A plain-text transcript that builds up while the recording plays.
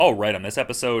All right, on this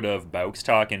episode of Bowks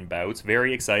Talking Bouts,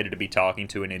 very excited to be talking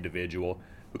to an individual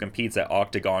who competes at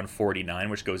Oktagon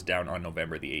 49, which goes down on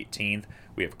November the 18th.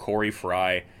 We have Corey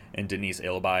Fry and Deniz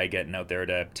Ilbay getting out there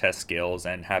to test skills,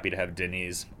 and happy to have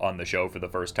Deniz on the show for the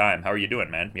first time. How are you doing,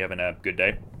 man? You having a good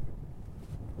day?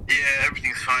 Yeah,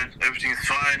 everything's fine. Everything's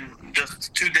fine.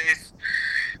 Just 2 days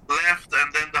left,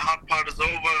 and then the hard part is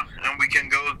over, and we can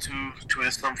go to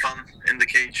have some fun in the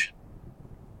cage.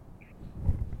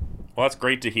 Well, that's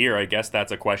great to hear. I guess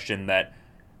that's a question that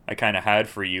I kind of had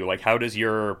for you. Like, how does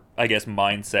your, I guess,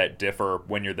 mindset differ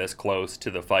when you're this close to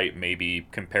the fight, maybe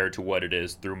compared to what it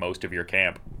is through most of your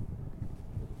camp?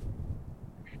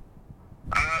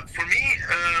 For me,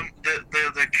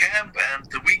 the camp and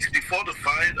the weeks before the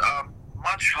fight are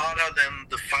much harder than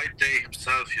the fight day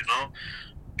himself.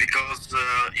 Because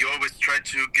you always try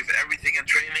to give everything in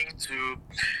training to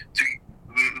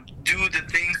do the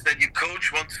things that your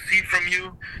coach wants to see from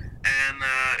you. And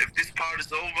if this part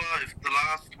is over, if the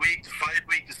last week, the fight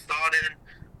week is started,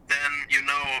 then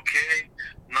okay,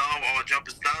 now our job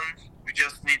is done. We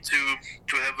just need to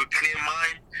have a clear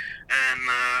mind. And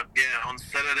on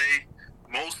Saturday,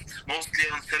 mostly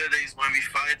on Saturdays when we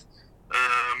fight,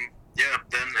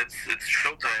 then it's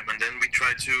showtime, and then we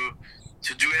try to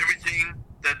do everything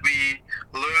that we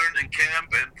learn in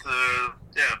camp, and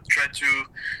try to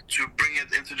bring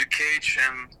it into the cage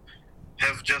and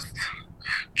have just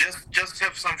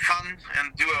have some fun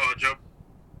and do our job.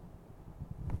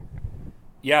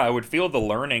 Yeah, I would feel the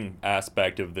learning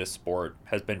aspect of this sport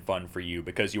has been fun for you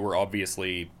because you were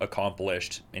obviously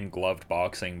accomplished in gloved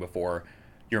boxing before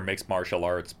your mixed martial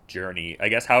arts journey. I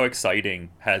guess how exciting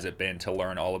has it been to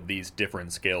learn all of these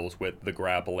different skills with the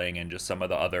grappling and just some of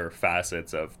the other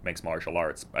facets of mixed martial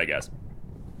arts, I guess?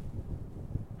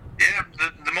 Yeah,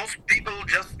 the most people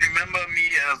just remember me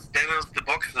as Dennis the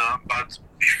boxer, but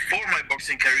before my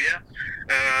boxing career,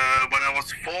 when I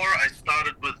was 4, I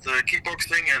started with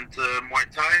kickboxing and Muay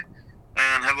Thai,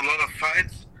 and have a lot of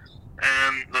fights.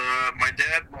 And my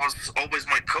dad was always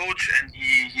my coach, and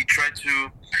he tried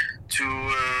to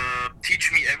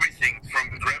teach me everything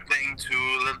from grappling to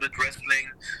a little bit wrestling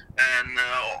and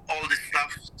all this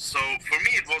stuff. So for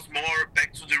me, it was more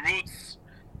back to the roots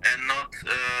and not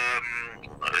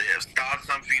start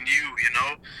something new.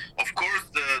 Of course,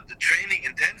 the training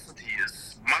intensity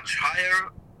is much higher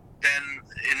than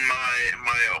in my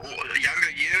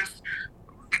younger years,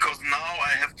 because now I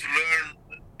have to learn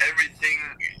everything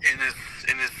in his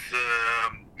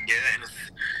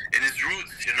roots.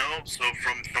 So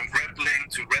from grappling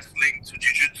to wrestling to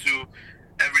jiu-jitsu,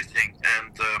 everything.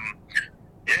 And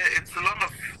it's a lot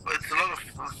of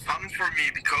fun for me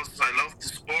because I love the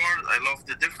sport. I love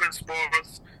the different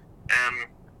sports, and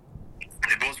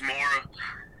it was more.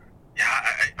 Yeah,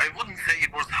 I wouldn't say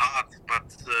it was hard,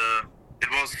 but it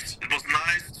was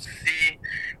nice to see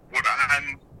what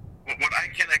I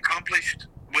can accomplish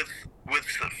with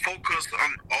focus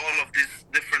on all of these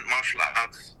different martial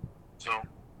arts. So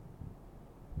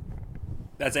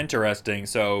That's interesting.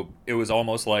 So it was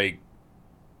almost like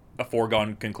a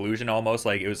foregone conclusion, almost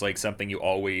like it was like something you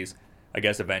always, I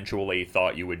guess, eventually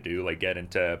thought you would do, like get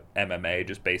into MMA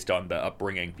just based on the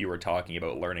upbringing you were talking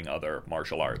about learning other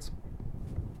martial arts.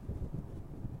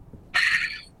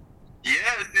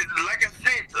 yeah, like I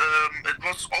said, it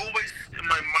was always in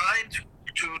my mind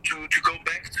to go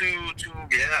back to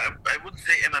I wouldn't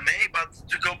say MMA, but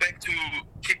to go back to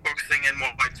kickboxing and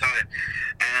Muay Thai.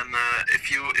 And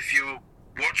if you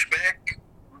watch back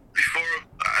before,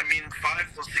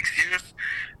 5 or 6 years,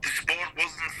 the sport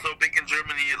wasn't so big in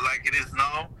Germany like it is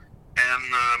now. And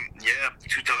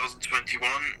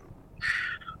 2021,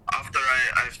 after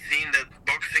I've seen that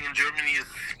boxing in Germany is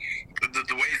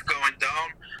the way it's going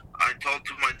down, I talked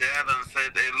to my dad and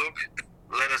said, "Hey, look,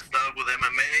 let us start with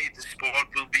MMA. The sport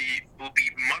will be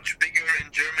much bigger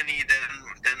in Germany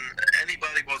than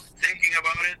anybody was thinking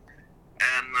about it."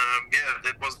 And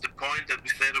that was the point that we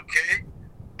said okay.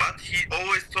 But he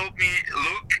always told me,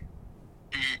 "Look,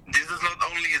 this is not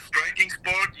only a striking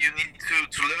sport. You need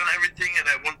to learn everything, and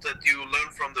I want that you learn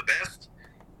from the best."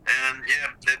 And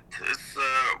that is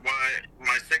why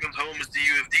my second home is the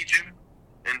UFD gym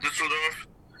in Düsseldorf,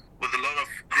 with a lot of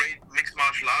great mixed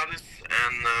martial artists.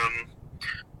 And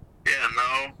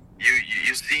now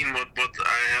you've seen what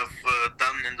I have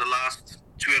done in the last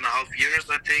 2.5 years.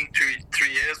 I think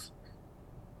 3 years.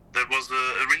 That was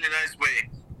a really nice way.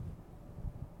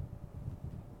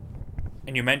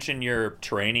 And you mentioned your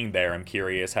training there. I'm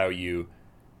curious how you,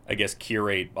 I guess,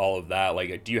 curate all of that?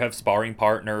 Like, do you have sparring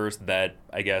partners that,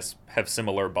 I guess, have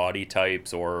similar body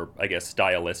types or, I guess,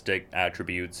 stylistic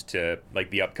attributes to,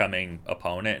 like, the upcoming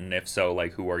opponent? And if so,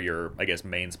 like, who are your, I guess,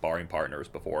 main sparring partners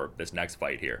before this next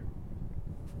fight here?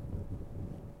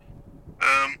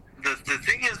 The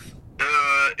thing is,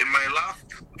 in my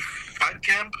last fight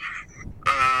camp,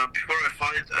 before I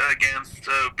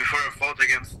fought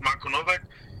against Marko Novak,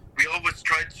 we always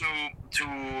tried to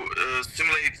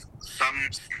simulate some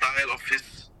style of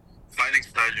his fighting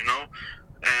style, you know.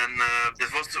 And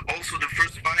this was also the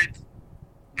first fight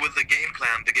with the game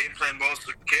plan. The game plan was,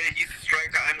 okay, he's a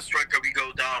striker, I'm a striker, we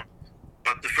go down.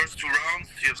 But the first two rounds,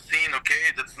 you have seen,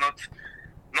 okay, that's not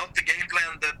the game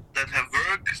plan that have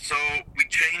worked. So we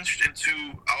changed into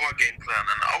our game plan,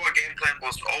 and our game plan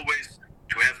was always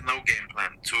to have no game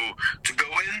plan, to go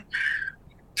in,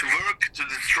 to work, to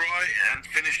destroy, and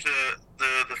finish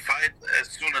the fight as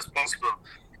soon as possible.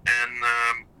 And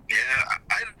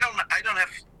I don't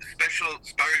have special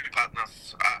sparring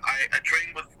partners. I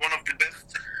train with one of the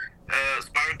best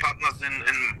sparring partners in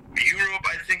Europe,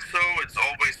 I think so. It's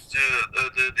always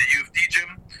the UFD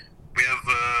gym. We have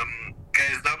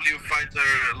KSW fighter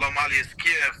Lomali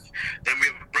Eskiev. Then we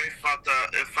have a brave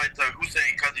fighter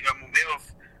Hussein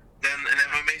Kadigimumov. Then in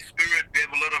MMA Spirit, we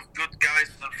have a lot of good guys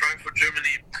in Frankfurt,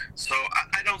 Germany. So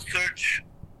I don't search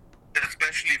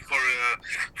especially for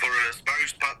a sparring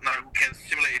partner who can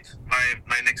simulate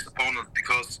my next opponent,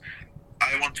 because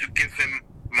I want to give him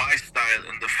my style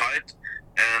in the fight.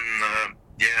 And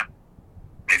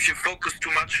if you focus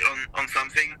too much on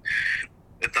something,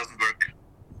 it doesn't work.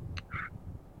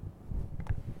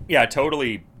 Yeah, I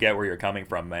totally get where you're coming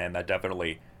from, man. That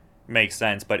definitely makes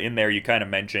sense. But in there, you kind of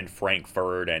mentioned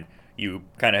Frankfurt, and you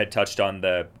kind of had touched on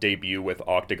the debut with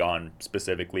Oktagon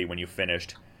specifically when you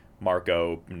finished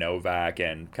Marko Novak,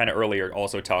 and kind of earlier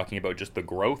also talking about just the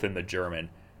growth in the German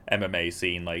MMA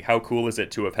scene. Like, how cool is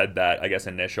it to have had that, I guess,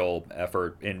 initial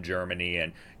effort in Germany,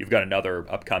 and you've got another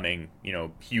upcoming,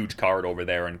 huge card over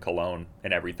there in Cologne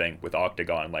and everything with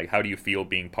Oktagon. Like, how do you feel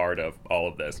being part of all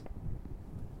of this?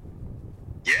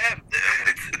 Yeah,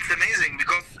 it's amazing,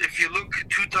 because if you look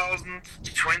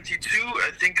 2022,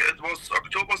 I think it was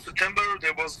October, September,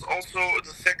 there was also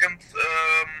the second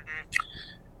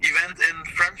event in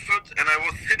Frankfurt, and I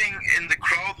was sitting in the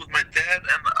crowd with my dad,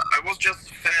 and I was just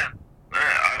a fan.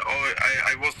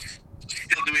 I was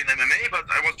still doing MMA, but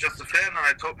I was just a fan, and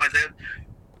I told my dad,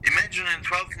 imagine in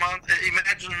 12 months,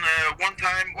 one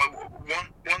time,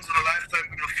 once in a lifetime,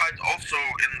 we will fight also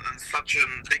in such a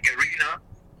big arena.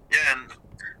 Yeah, and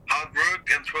hard work,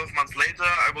 and 12 months later,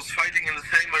 I was fighting in the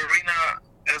same arena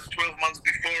as 12 months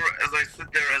before, as I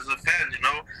sit there as a fan,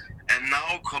 And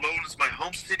now Cologne is my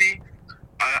home city.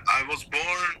 I was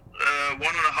born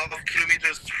 1.5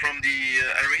 kilometers from the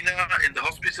arena in the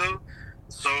hospital,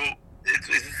 so it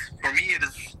is, for me, it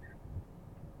is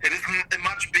a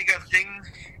much bigger thing.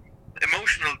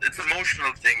 It's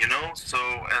emotional thing, So,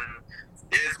 and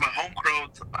it's my home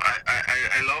crowd.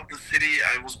 I love the city.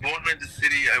 I was born in the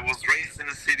city. I was raised in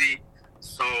the city.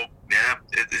 So yeah,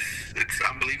 it's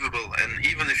unbelievable. And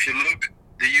even if you look,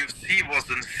 the UFC was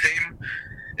in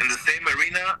the same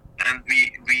arena, and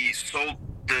we sold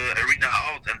the arena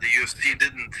out, and the UFC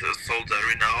didn't sold the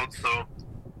arena out. So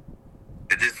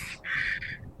it is,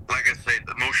 like I said,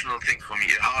 emotional thing for me,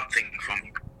 a hard thing for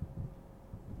me.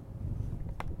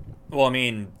 Well, I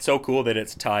mean, so cool that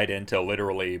it's tied into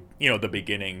literally, the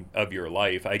beginning of your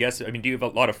life. I guess, do you have a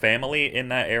lot of family in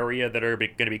that area that are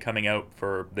going to be coming out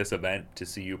for this event to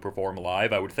see you perform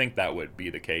live? I would think that would be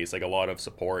the case, like a lot of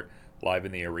support live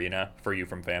in the arena for you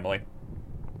from family.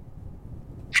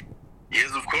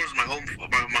 Yes, of course. My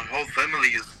whole family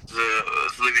is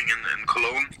living in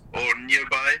Cologne or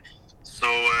nearby. So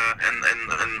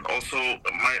and also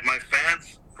my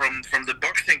fans from the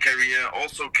boxing career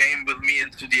also came with me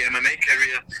into the MMA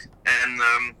career, and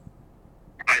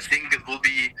I think it will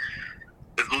be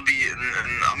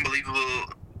an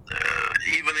unbelievable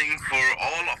evening for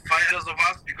all fighters of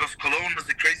us, because Cologne is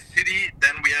a crazy city.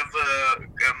 Then we have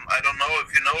I don't know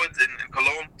if you know it, in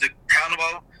Cologne, the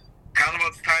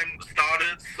Carnival's time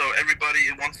started, so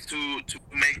everybody wants to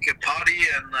make a party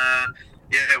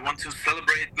and want to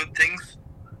celebrate good things.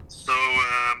 So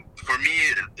for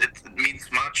me, it means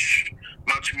much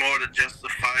more than just a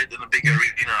fight in a big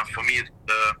arena. For me,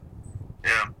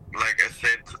 like I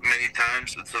said many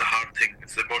times, it's a hard thing.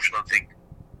 It's an emotional thing.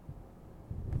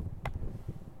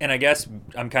 And I guess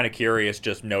I'm kind of curious,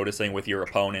 just noticing with your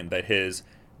opponent, that his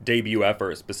debut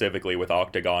effort specifically with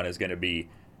Oktagon is going to be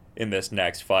in this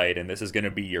next fight, and this is going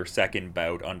to be your second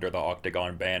bout under the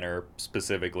Oktagon banner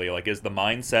specifically. Like, is the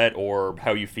mindset or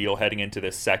how you feel heading into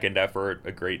this second effort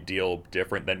a great deal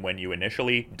different than when you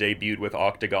initially debuted with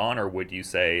Oktagon, or would you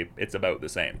say it's about the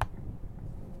same?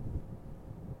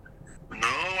 No,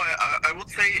 I would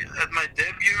say at my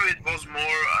debut I was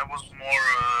more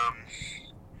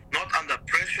not under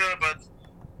pressure, but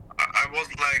I was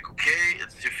like, okay,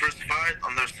 it's your first fight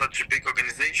under such a big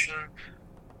organization,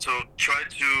 so try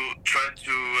to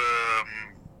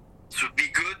be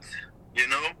good, you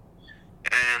know.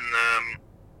 And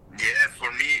yeah,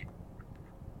 for me,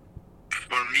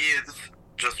 it's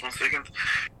just 1 second.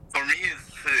 For me,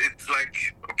 it's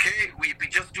like, okay, we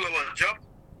just do our job.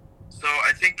 So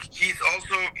I think he's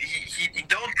also he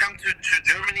don't come to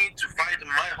Germany to fight in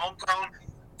my hometown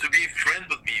to be a friend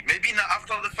with me. Maybe not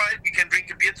after the fight we can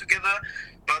drink a beer together,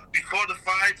 but before the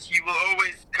fight he will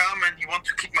always come and he wants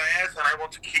to kick my ass and I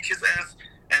want to kick his ass.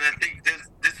 And I think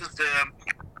this is the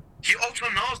he also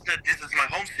knows that this is my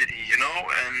home city, you know.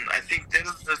 And I think that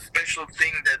is the special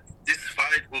thing, that this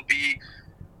fight will be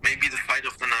maybe the fight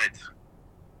of the night.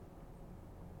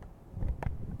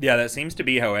 Yeah, that seems to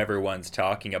be how everyone's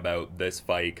talking about this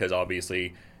fight, because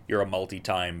obviously you're a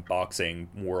multi-time boxing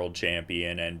world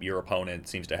champion and your opponent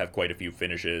seems to have quite a few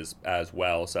finishes as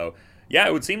well. So yeah,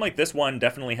 it would seem like this one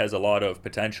definitely has a lot of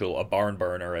potential, a barn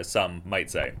burner as some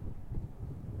might say.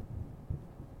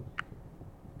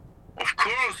 Of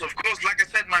course. Like I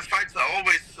said, my fights are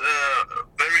always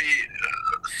very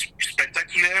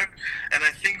spectacular, and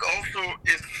I think also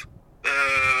if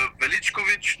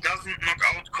Velichkovic doesn't knock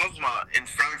out Kozma in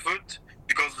Frankfurt,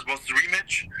 because it was the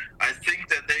rematch, I think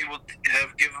that they would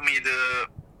have given me the,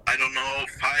 I don't know,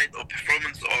 fight or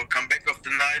performance or comeback of the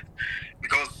night,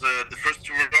 because the first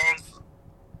two rounds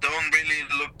don't really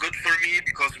look good for me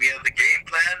because we had the game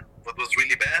plan, but was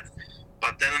really bad.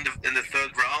 But then in the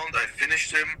third round, I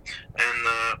finished him, and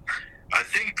I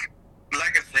think,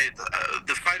 like I said,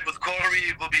 the fight with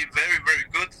Corey will be very, very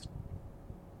good.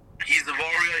 He's a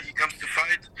warrior. He comes to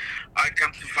fight. I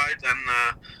come to fight, and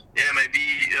yeah,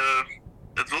 maybe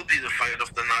it will be the fight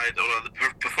of the night or the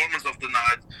performance of the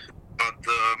night. But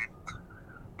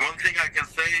one thing I can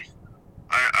say,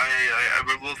 I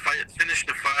will finish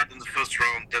the fight in the first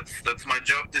round. That's my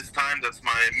job this time. That's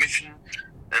my mission,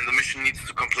 and the mission needs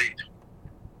to complete.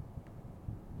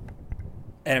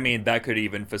 And I mean, that could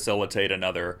even facilitate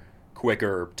another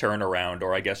quicker turnaround,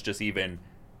 or I guess just even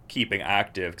keeping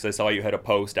active, because I saw you had a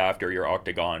post after your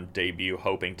Oktagon debut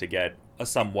hoping to get a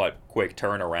somewhat quick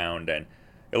turnaround, and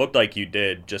it looked like you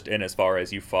did, just in as far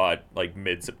as you fought like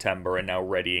mid-September and now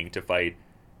readying to fight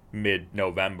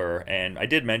mid-November. And I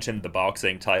did mention the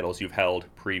boxing titles you've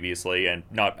held previously, and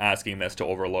not asking this to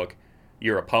overlook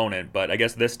your opponent, but I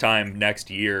guess this time next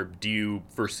year, do you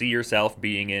foresee yourself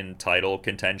being in title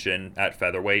contention at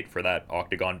featherweight for that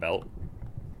Oktagon belt?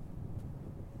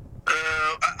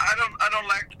 I don't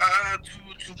like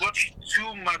to watch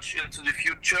too much into the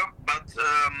future, but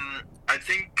I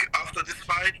think after this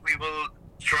fight we will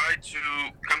try to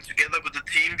come together with the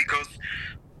team, because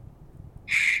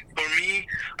for me,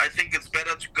 I think it's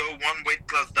better to go one weight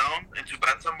class down into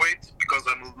bantamweight, because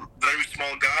I'm a very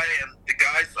small guy and the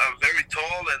guys are very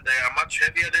tall and they are much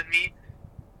heavier than me.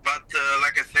 But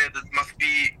like I said, it must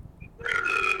be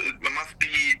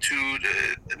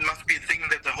a thing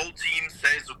that the whole team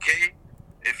says, okay,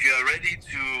 if you are ready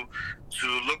to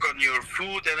look on your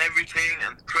food and everything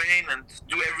and train and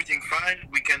do everything fine,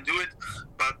 we can do it.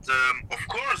 But of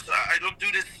course, I don't do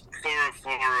this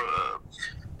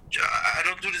I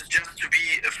don't do this just to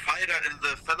be a fighter in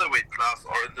the featherweight class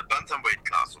or in the bantamweight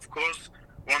class. Of course,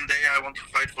 one day I want to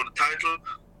fight for the title,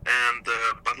 and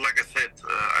but like I said,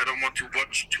 I don't want to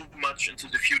watch too much into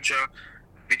the future.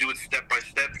 We do it step by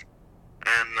step,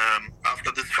 and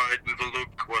after this fight, we will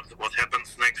look what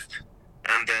happens next,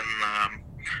 and then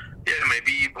yeah,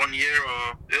 maybe 1 year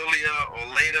or earlier or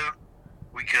later,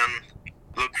 we can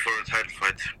look for a title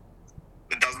fight.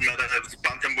 It doesn't matter if it's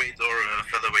bantamweight or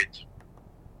featherweight.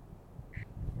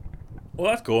 Well,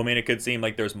 that's cool. I mean, it could seem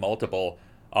like there's multiple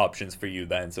options for you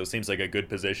then, so it seems like a good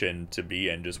position to be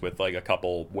in, just with like a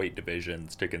couple weight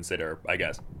divisions to consider, I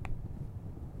guess.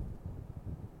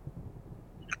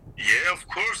 Yeah, of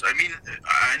course. I mean,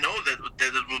 I know that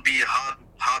it will be a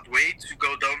hard way to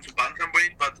go down to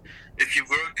bantamweight, but if you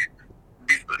work,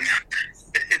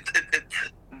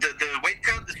 the weight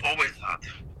cut is always hard.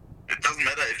 It doesn't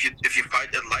matter if you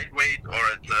fight at lightweight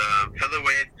or at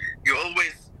featherweight.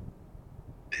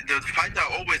 The fights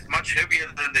are always much heavier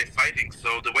than they're fighting,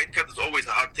 so the weight cut is always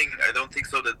a hard thing. I don't think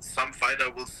so that some fighter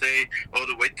will say, "Oh,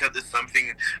 the weight cut is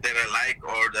something that I like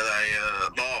or that I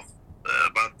love."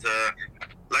 But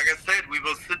like I said, we we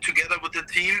will sit together with the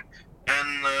team,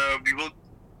 and we will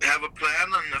have a plan.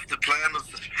 And if the plan is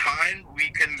fine, we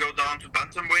can go down to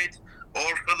bantamweight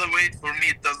or featherweight. For me,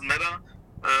 it doesn't matter.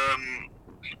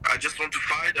 I just want to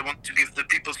fight. I want to give the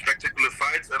people spectacular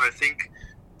fights, and I think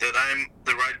that I'm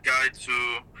the right guy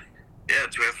to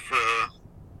have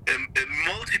a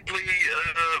multiple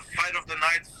fight of the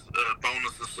night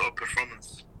bonuses or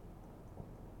performance.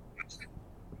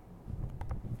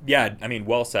 Yeah, I mean,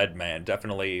 well said, man.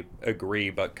 Definitely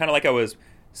agree. But kind of like I was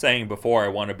saying before, I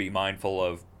want to be mindful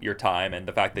of your time and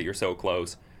the fact that you're so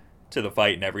close to the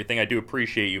fight and everything. I do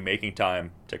appreciate you making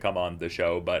time to come on the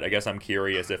show, but I guess I'm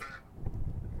curious if...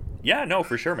 Yeah, no,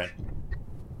 for sure, man.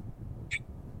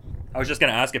 I was just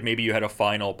going to ask if maybe you had a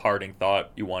final parting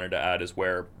thought you wanted to add as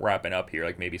we're wrapping up here,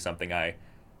 like maybe something I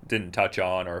didn't touch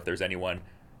on, or if there's anyone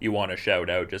you want to shout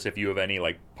out, just if you have any,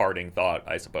 like, parting thought,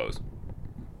 I suppose.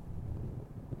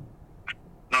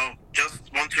 No,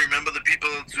 just want to remember the people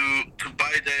to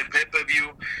buy their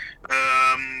pay-per-view.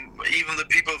 Even the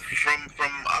people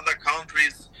from other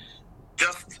countries,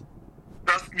 just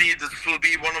trust me, this will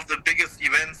be one of the biggest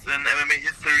events in MMA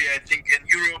history, I think, in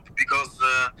Europe, because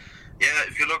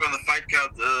if you look on the fight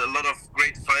card, a lot of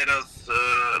great fighters,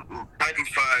 title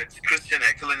fights. Christian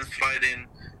Ekelin is fighting.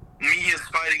 Me is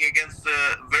fighting against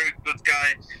a very good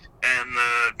guy, and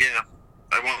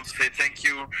I want to say thank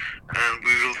you, and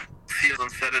we will see us on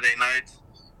Saturday night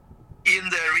in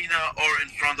the arena or in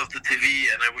front of the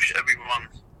TV, and I wish everyone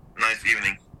a nice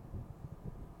evening.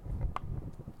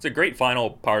 It's a great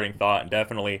final parting thought, and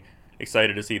definitely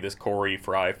excited to see this Corey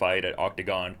Fry fight at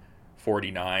Oktagon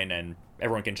 49, and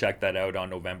everyone can check that out on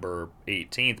November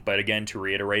 18th. But again, to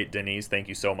reiterate, Deniz, thank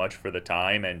you so much for the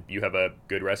time, and you have a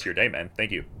good rest of your day, man.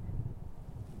 Thank you.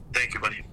 Thank you, buddy.